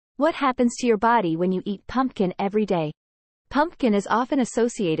What happens to your body when you eat pumpkin every day? Pumpkin is often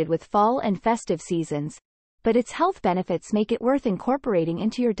associated with fall and festive seasons, but its health benefits make it worth incorporating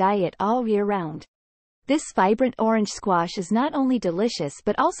into your diet all year round. This vibrant orange squash is not only delicious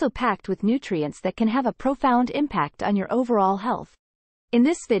but also packed with nutrients that can have a profound impact on your overall health. In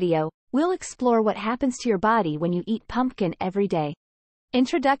this video, we'll explore what happens to your body when you eat pumpkin every day.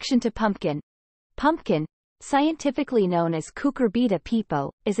 Introduction to pumpkin. Pumpkin, scientifically known as Cucurbita pepo,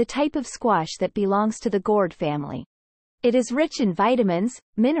 is a type of squash that belongs to the gourd family. It is rich in vitamins,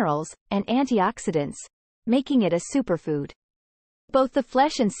 minerals, and antioxidants, making it a superfood. Both the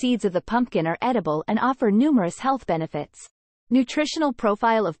flesh and seeds of the pumpkin are edible and offer numerous health benefits. Nutritional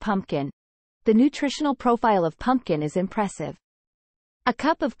profile of pumpkin. The nutritional profile of pumpkin is impressive. A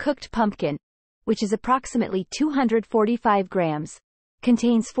cup of cooked pumpkin, which is approximately 245 grams,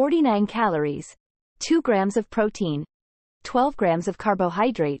 contains 49 calories, 2 grams of protein, 12 grams of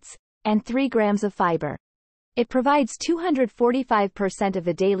carbohydrates, and 3 grams of fiber. It provides 245% of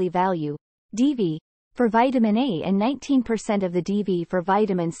the daily value, DV, for vitamin A and 19% of the DV for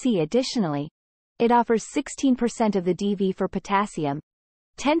vitamin C. Additionally, it offers 16% of the DV for potassium,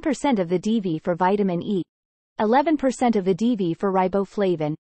 10% of the DV for vitamin E, 11% of the DV for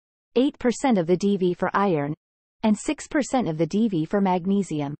riboflavin, 8% of the DV for iron, and 6% of the DV for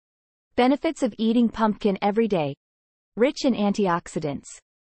magnesium. Benefits of eating pumpkin every day. Rich in antioxidants.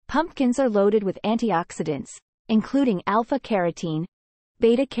 Pumpkins are loaded with antioxidants, including alpha-carotene,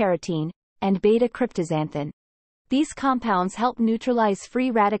 beta-carotene, and beta-cryptoxanthin. These compounds help neutralize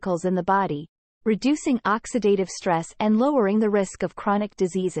free radicals in the body, reducing oxidative stress and lowering the risk of chronic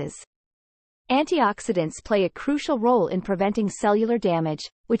diseases. Antioxidants play a crucial role in preventing cellular damage,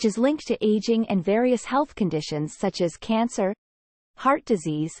 which is linked to aging and various health conditions such as cancer, heart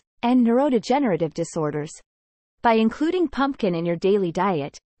disease, and neurodegenerative disorders. By including pumpkin in your daily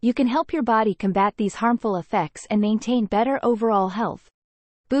diet, you can help your body combat these harmful effects and maintain better overall health.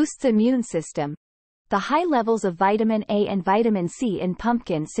 Boosts immune system. The high levels of vitamin A and vitamin C in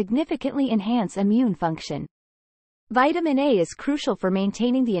pumpkin significantly enhance immune function. Vitamin A is crucial for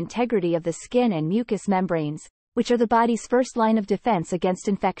maintaining the integrity of the skin and mucous membranes, which are the body's first line of defense against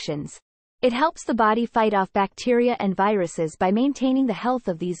infections. It helps the body fight off bacteria and viruses by maintaining the health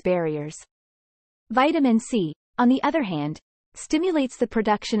of these barriers. Vitamin C, on the other hand, stimulates the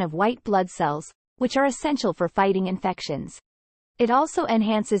production of white blood cells, which are essential for fighting infections. It also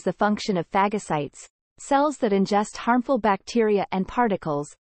enhances the function of phagocytes, cells that ingest harmful bacteria and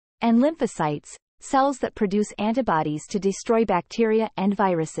particles, and lymphocytes, cells that produce antibodies to destroy bacteria and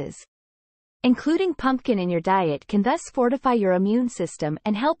viruses. Including pumpkin in your diet can thus fortify your immune system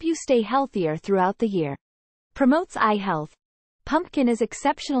and help you stay healthier throughout the year. Promotes eye health. Pumpkin is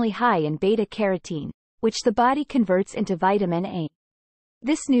exceptionally high in beta-carotene, which the body converts into vitamin A.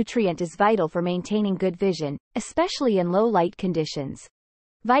 This nutrient is vital for maintaining good vision, especially in low-light conditions.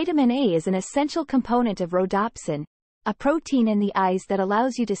 Vitamin A is an essential component of rhodopsin, a protein in the eyes that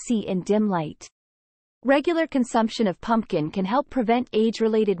allows you to see in dim light. Regular consumption of pumpkin can help prevent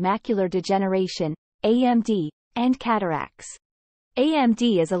age-related macular degeneration, AMD, and cataracts.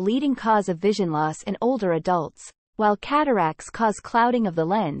 AMD is a leading cause of vision loss in older adults, while cataracts cause clouding of the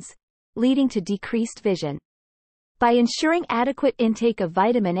lens, leading to decreased vision. By ensuring adequate intake of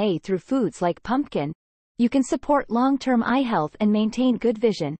vitamin A through foods like pumpkin, you can support long-term eye health and maintain good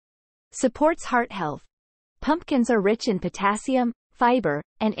vision. Supports heart health. Pumpkins are rich in potassium, fiber,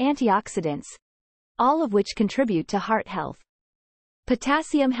 and antioxidants, all of which contribute to heart health.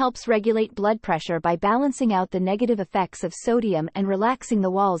 Potassium helps regulate blood pressure by balancing out the negative effects of sodium and relaxing the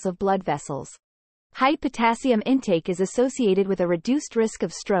walls of blood vessels. High potassium intake is associated with a reduced risk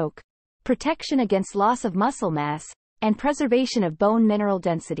of stroke, protection against loss of muscle mass, and preservation of bone mineral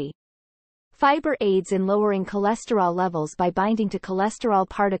density. Fiber aids in lowering cholesterol levels by binding to cholesterol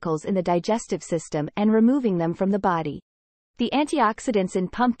particles in the digestive system and removing them from the body. The antioxidants in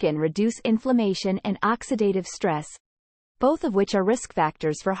pumpkin reduce inflammation and oxidative stress, both of which are risk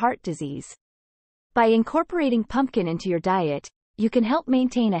factors for heart disease. By incorporating pumpkin into your diet, you can help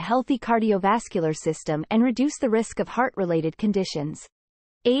maintain a healthy cardiovascular system and reduce the risk of heart-related conditions.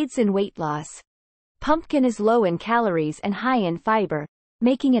 Aids in weight loss. Pumpkin is low in calories and high in fiber,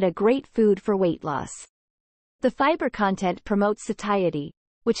 making it a great food for weight loss. The fiber content promotes satiety,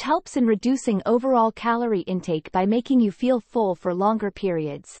 which helps in reducing overall calorie intake by making you feel full for longer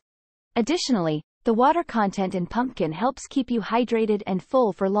periods. Additionally, the water content in pumpkin helps keep you hydrated and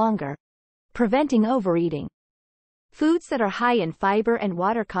full for longer, preventing overeating. Foods that are high in fiber and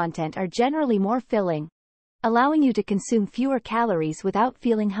water content are generally more filling, allowing you to consume fewer calories without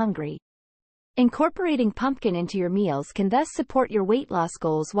feeling hungry. Incorporating pumpkin into your meals can thus support your weight loss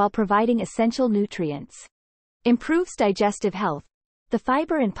goals while providing essential nutrients. Improves digestive health. The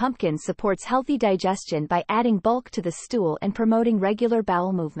fiber in pumpkin supports healthy digestion by adding bulk to the stool and promoting regular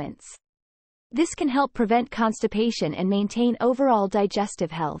bowel movements. This can help prevent constipation and maintain overall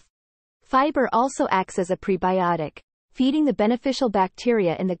digestive health. Fiber also acts as a prebiotic, feeding the beneficial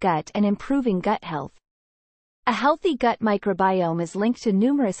bacteria in the gut and improving gut health. A healthy gut microbiome is linked to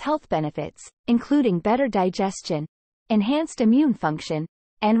numerous health benefits, including better digestion, enhanced immune function,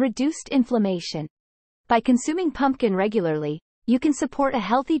 and reduced inflammation. By consuming pumpkin regularly, you can support a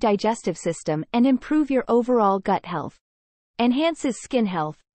healthy digestive system and improve your overall gut health. Enhances skin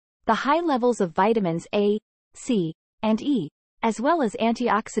health. The high levels of vitamins A, C, and E, as well as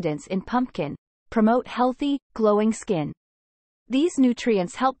antioxidants in pumpkin, promote healthy, glowing skin. These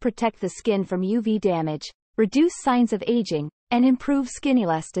nutrients help protect the skin from UV damage, reduce signs of aging, and improve skin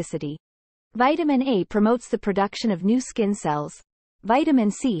elasticity. Vitamin A promotes the production of new skin cells.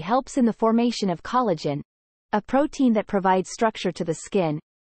 Vitamin C helps in the formation of collagen, a protein that provides structure to the skin.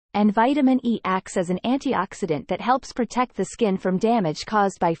 And vitamin E acts as an antioxidant that helps protect the skin from damage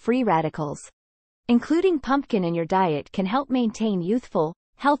caused by free radicals. Including pumpkin in your diet can help maintain youthful,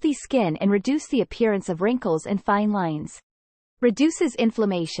 healthy skin and reduce the appearance of wrinkles and fine lines. Reduces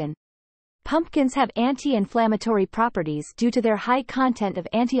inflammation. Pumpkins have anti-inflammatory properties due to their high content of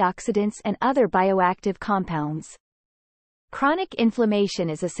antioxidants and other bioactive compounds. Chronic inflammation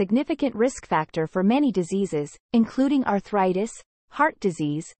is a significant risk factor for many diseases, including arthritis, heart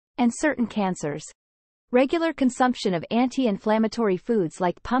disease, and certain cancers. Regular consumption of anti-inflammatory foods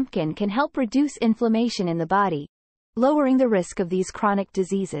like pumpkin can help reduce inflammation in the body, lowering the risk of these chronic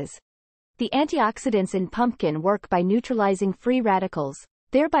diseases. The antioxidants in pumpkin work by neutralizing free radicals,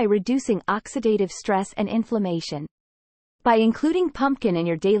 thereby reducing oxidative stress and inflammation. By including pumpkin in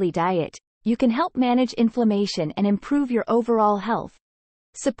your daily diet, you can help manage inflammation and improve your overall health.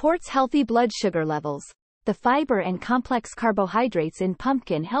 Supports healthy blood sugar levels. The fiber and complex carbohydrates in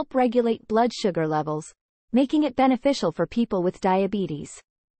pumpkin help regulate blood sugar levels, making it beneficial for people with diabetes.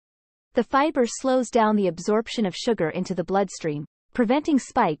 The fiber slows down the absorption of sugar into the bloodstream, preventing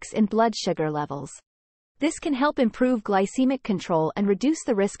spikes in blood sugar levels. This can help improve glycemic control and reduce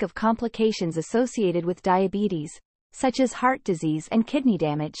the risk of complications associated with diabetes, such as heart disease and kidney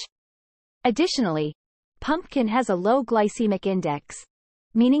damage. Additionally, pumpkin has a low glycemic index,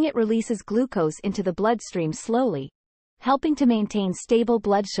 meaning it releases glucose into the bloodstream slowly, helping to maintain stable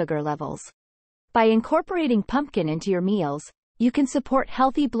blood sugar levels. By incorporating pumpkin into your meals, you can support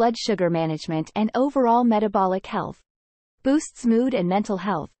healthy blood sugar management and overall metabolic health. Boosts mood and mental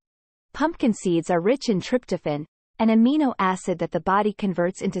health. Pumpkin seeds are rich in tryptophan, an amino acid that the body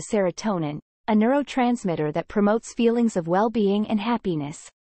converts into serotonin, a neurotransmitter that promotes feelings of well-being and happiness.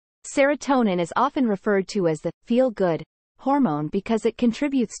 Serotonin is often referred to as the feel-good hormone because it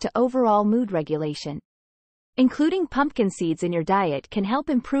contributes to overall mood regulation. Including pumpkin seeds in your diet can help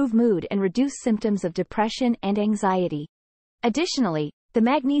improve mood and reduce symptoms of depression and anxiety. Additionally, the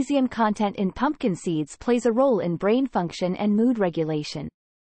magnesium content in pumpkin seeds plays a role in brain function and mood regulation.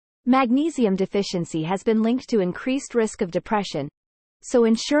 Magnesium deficiency has been linked to increased risk of depression, so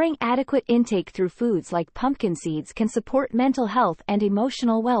ensuring adequate intake through foods like pumpkin seeds can support mental health and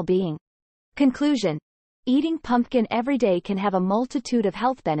emotional well-being. Conclusion: eating pumpkin every day can have a multitude of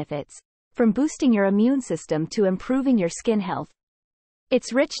health benefits, from boosting your immune system to improving your skin health.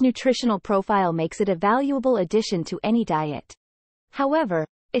 Its rich nutritional profile makes it a valuable addition to any diet. However,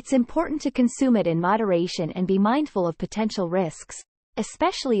 it's important to consume it in moderation and be mindful of potential risks,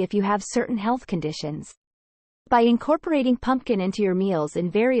 especially if you have certain health conditions. By incorporating pumpkin into your meals in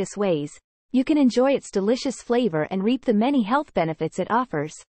various ways, you can enjoy its delicious flavor and reap the many health benefits it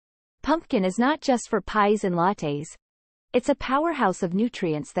offers. Pumpkin is not just for pies and lattes. It's a powerhouse of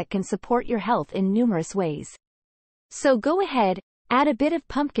nutrients that can support your health in numerous ways. So go ahead, add a bit of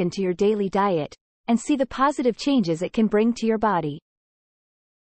pumpkin to your daily diet, and see the positive changes it can bring to your body.